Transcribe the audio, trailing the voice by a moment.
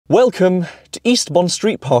Welcome to East Bond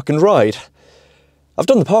Street Park and Ride. I've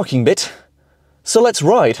done the parking bit, so let's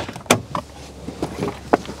ride.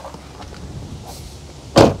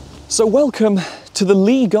 So welcome to the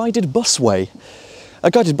Leigh Guided Busway.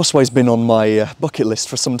 A guided busway's been on my bucket list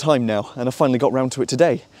for some time now, and I finally got round to it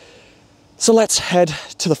today. So let's head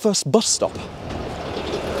to the first bus stop.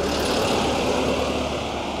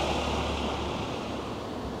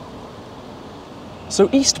 So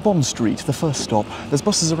East Bond Street, the first stop. There's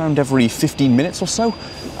buses around every 15 minutes or so,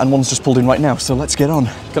 and one's just pulled in right now, so let's get on.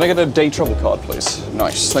 Can I get a day travel card, please?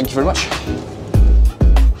 Nice, thank you very much.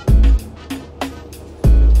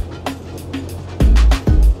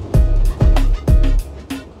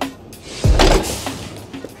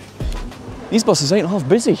 These buses ain't half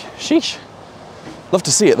busy, sheesh. Love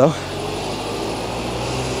to see it though.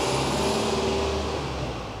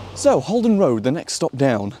 So, Holden Road, the next stop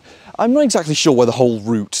down. I'm not exactly sure where the whole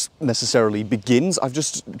route necessarily begins. I've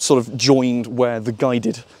just sort of joined where the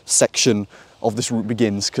guided section of this route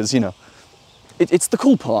begins, because, you know, it's the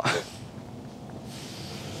cool part.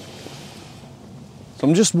 So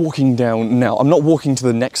I'm just walking down now. I'm not walking to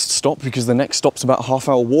the next stop, because the next stop's about a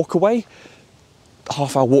half-hour walk away. A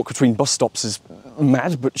half-hour walk between bus stops is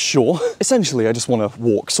mad, but sure. Essentially, I just want to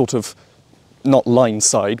walk sort of, not line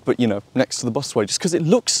side, but, you know, next to the busway, just because it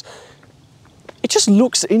just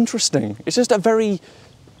looks interesting. It's just a very,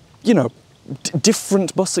 you know,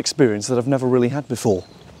 different bus experience that I've never really had before.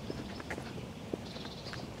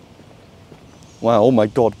 Wow, oh my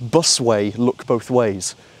God, busway look both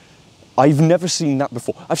ways. I've never seen that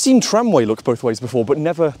before. I've seen tramway look both ways before, but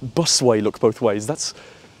never busway look both ways. That's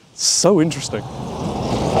so interesting.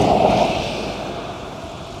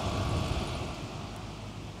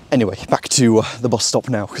 Anyway, back to the bus stop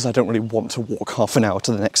now, because I don't really want to walk half an hour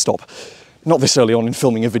to the next stop. Not this early on in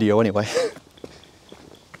filming a video anyway.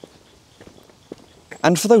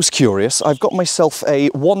 And for those curious, I've got myself a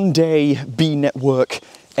one-day B Network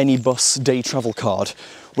Any Bus day travel card,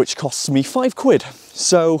 which costs me £5.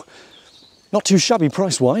 So, not too shabby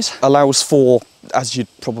price-wise. Allows for, as you'd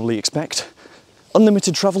probably expect,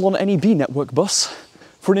 unlimited travel on any B Network bus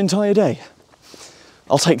for an entire day.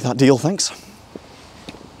 I'll take that deal, thanks.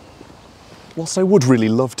 Whilst I would really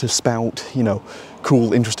love to spout, you know,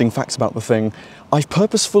 cool, interesting facts about the thing, I've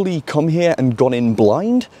purposefully come here and gone in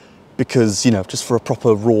blind because, you know, just for a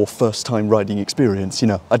proper raw first-time riding experience, you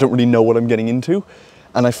know, I don't really know what I'm getting into,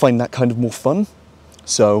 and I find that kind of more fun.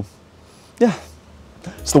 So, yeah,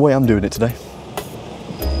 it's the way I'm doing it today.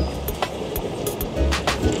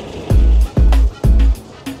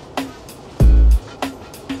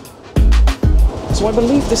 So I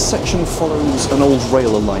believe this section follows an old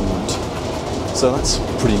rail alignment. So that's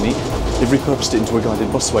pretty neat. They've repurposed it into a guided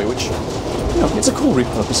busway, which, you know, it's a cool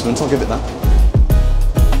repurposement, I'll give it that.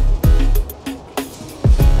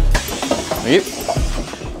 Thank you.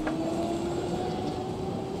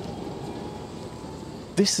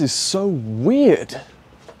 This is so weird.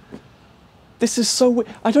 This is so weird.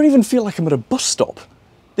 I don't even feel like I'm at a bus stop.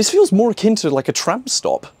 This feels more akin to like a tram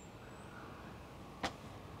stop.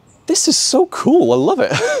 This is so cool, I love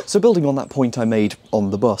it. So building on that point I made on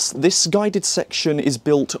the bus, this guided section is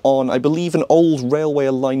built on, I believe, an old railway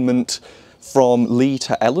alignment from Leigh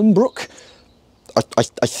to Ellenbrook.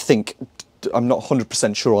 I think, I'm not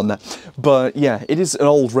 100% sure on that. But yeah, it is an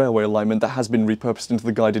old railway alignment that has been repurposed into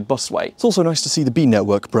the guided busway. It's also nice to see the B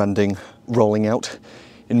Network branding rolling out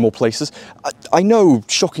in more places. I know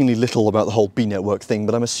shockingly little about the whole B Network thing,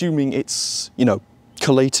 but I'm assuming it's, you know,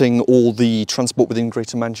 collating all the transport within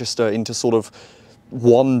Greater Manchester into sort of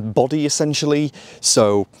one body, essentially.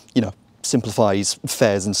 So, you know, simplifies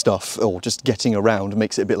fares and stuff, or just getting around,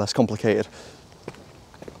 makes it a bit less complicated.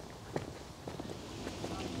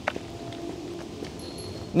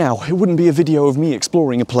 Now, it wouldn't be a video of me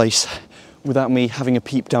exploring a place without me having a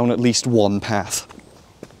peep down at least one path.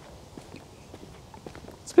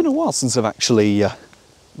 It's been a while since I've actually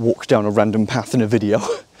walked down a random path in a video.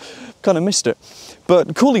 Kind of missed it.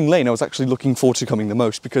 But Cooling Lane I was actually looking forward to coming the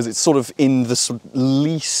most, because it's sort of in the sort of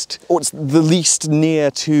least, or it's the least near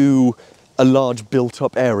to a large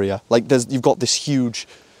built-up area. Like you've got this huge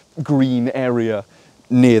green area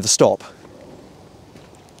near the stop.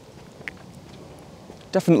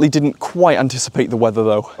 Definitely didn't quite anticipate the weather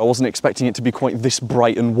though. I wasn't expecting it to be quite this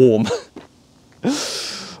bright and warm.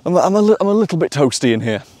 I'm a little bit toasty in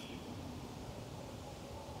here.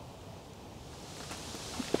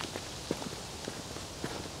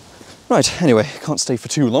 Right, anyway, can't stay for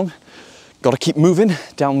too long. Got to keep moving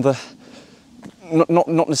down the, not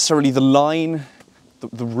necessarily the line,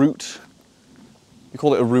 the route. You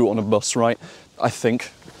call it a route on a bus, right? I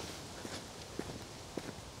think.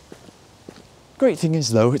 Great thing is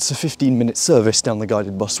though, it's a 15-minute service down the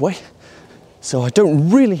guided busway, so I don't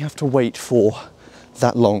really have to wait for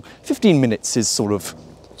that long. 15 minutes is sort of,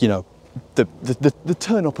 you know, the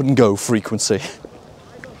turn up and go frequency.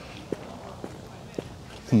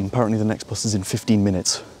 Apparently the next bus is in 15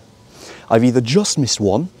 minutes. I've either just missed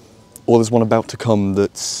one, or there's one about to come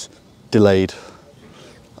that's delayed.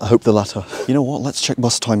 I hope the latter. You know what, let's check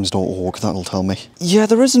bustimes.org, that'll tell me. Yeah,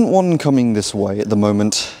 there isn't one coming this way at the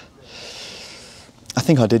moment. I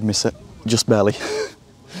think I did miss it, just barely.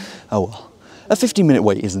 Oh well. A 15-minute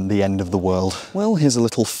wait isn't the end of the world. Well, here's a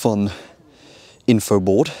little fun info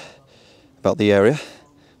board about the area,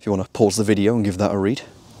 if you want to pause the video and give that a read.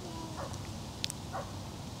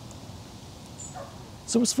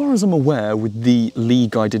 So as far as I'm aware, with the Leigh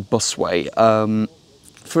Guided Busway,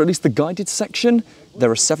 for at least the guided section, there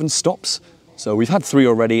are 7 stops. So we've had 3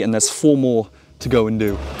 already, and there's 4 more to go and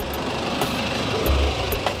do.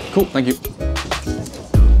 Cool, thank you.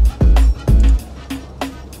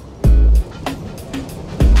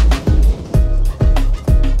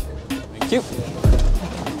 Thank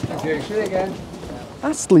you. See you again.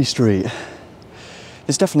 Astley Street.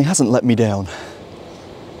 This definitely hasn't let me down.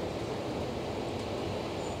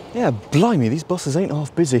 Yeah, blimey, these buses ain't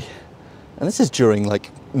half busy. And this is during, like,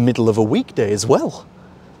 middle of a weekday as well.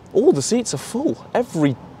 All the seats are full.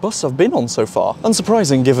 Every bus I've been on so far.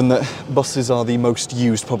 Unsurprising, given that buses are the most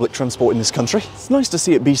used public transport in this country. It's nice to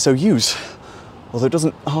see it be so used, although it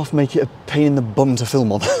doesn't half make it a pain in the bum to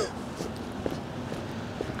film on.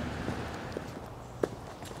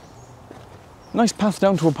 Nice path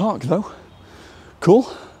down to a park, though. Cool.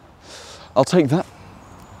 I'll take that.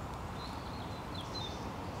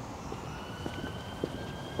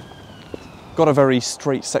 Got a very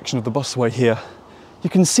straight section of the busway here. You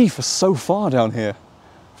can see for so far down here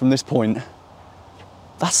from this point.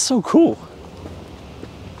 That's so cool.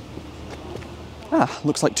 Ah,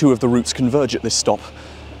 looks like 2 of the routes converge at this stop,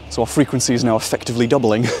 so our frequency is now effectively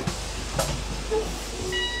doubling.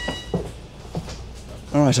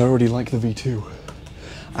 Alright, I already like the V2.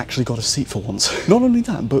 Actually got a seat for once. Not only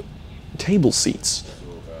that, but table seats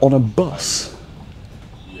on a bus.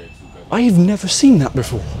 I've never seen that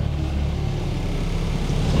before.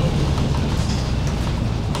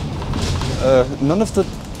 None of the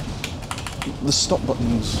stop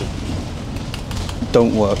buttons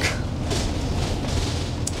don't work.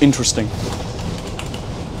 Interesting.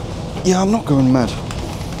 Yeah, I'm not going mad.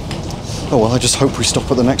 Oh well, I just hope we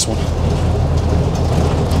stop at the next one.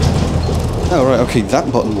 Oh right, okay,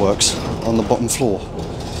 that button works on the bottom floor.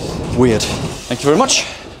 Weird. Thank you very much.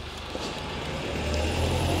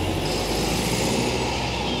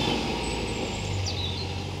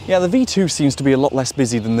 Yeah, the V2 seems to be a lot less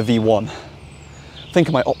busy than the V1. I think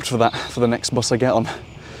I might opt for that for the next bus I get on.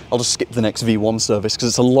 I'll just skip the next V1 service because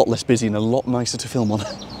it's a lot less busy and a lot nicer to film on.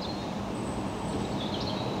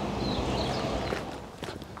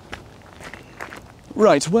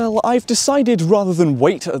 Right, well, I've decided rather than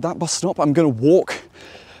wait at that bus stop, I'm going to walk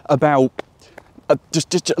about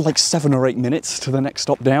just like 7 or 8 minutes to the next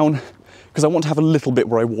stop down, because I want to have a little bit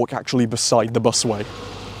where I walk actually beside the busway.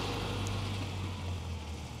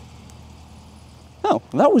 Oh,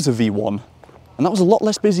 that was a V1, and that was a lot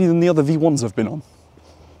less busy than the other V1s I've been on.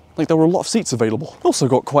 Like, there were a lot of seats available. Also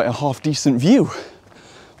got quite a half-decent view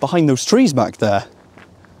behind those trees back there.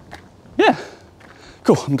 Yeah.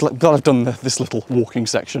 Cool, I'm glad I've done this little walking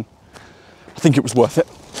section. I think it was worth it.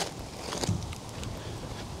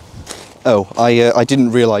 Oh, I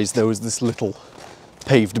didn't realise there was this little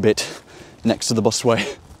paved bit next to the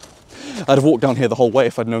busway. I'd have walked down here the whole way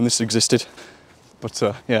if I'd known this existed. But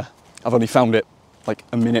yeah, I've only found it like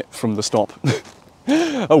a minute from the stop.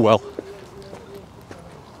 Oh well.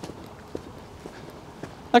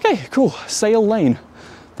 Okay, cool, Sail Lane.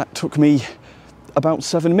 That took me about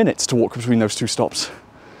 7 minutes to walk between those 2 stops.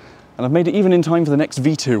 And I've made it even in time for the next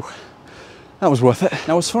V2. That was worth it.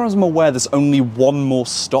 Now, as far as I'm aware, there's only one more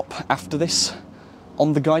stop after this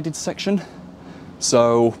on the guided section.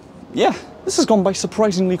 So, yeah, this has gone by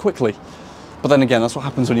surprisingly quickly. But then again, that's what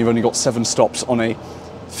happens when you've only got 7 stops on a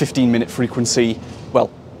 15-minute frequency, well,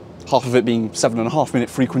 half of it being 7.5-minute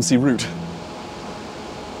frequency route.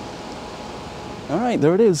 All right,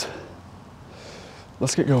 there it is.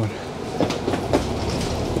 Let's get going.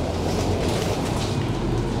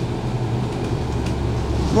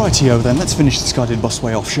 Rightio then, let's finish this guided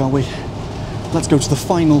busway off, shall we? Let's go to the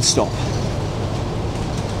final stop.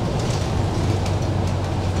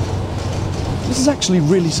 This has actually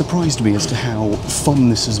really surprised me as to how fun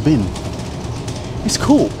this has been. It's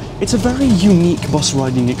cool. It's a very unique bus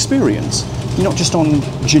riding experience. You're not just on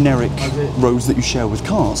generic roads that you share with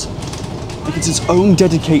cars. Like it's its own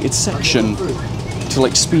dedicated section to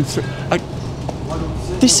like speed through.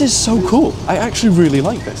 This is so cool. I actually really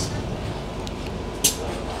like this.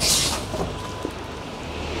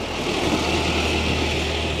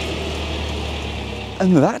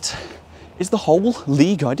 And that is the whole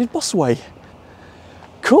Leigh Guided Busway.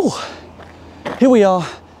 Cool. Here we are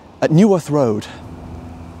at Neworth Road.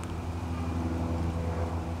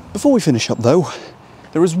 Before we finish up though,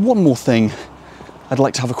 there is one more thing I'd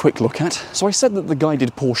like to have a quick look at. So I said that the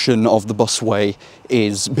guided portion of the busway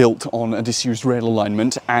is built on a disused rail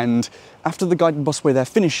alignment, and after the guided busway there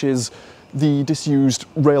finishes, the disused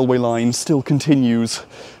railway line still continues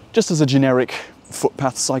just as a generic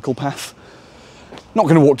footpath, cycle path. Not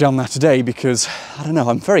going to walk down that today because, I don't know,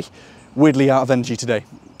 I'm very weirdly out of energy today.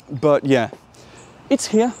 But yeah, it's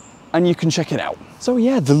here and you can check it out. So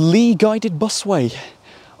yeah, the Leigh Guided Busway.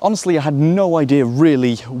 Honestly, I had no idea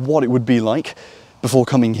really what it would be like before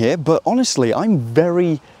coming here, but honestly, I'm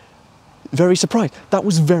very, very surprised. That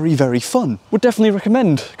was very, very fun. Would definitely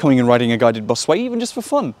recommend coming and riding a guided busway, even just for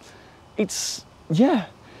fun. Yeah,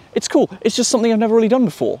 it's cool. It's just something I've never really done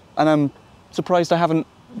before, and I'm surprised I haven't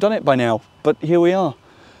done it by now, but here we are.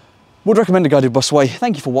 Would recommend a guided busway.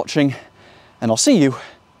 Thank you for watching, and I'll see you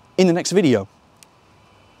in the next video.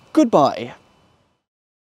 Goodbye.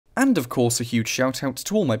 And of course a huge shout out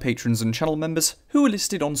to all my patrons and channel members who are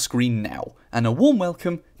listed on screen now, and a warm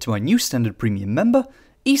welcome to my new standard premium member,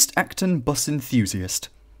 East Acton Bus Enthusiast.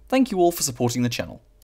 Thank you all for supporting the channel.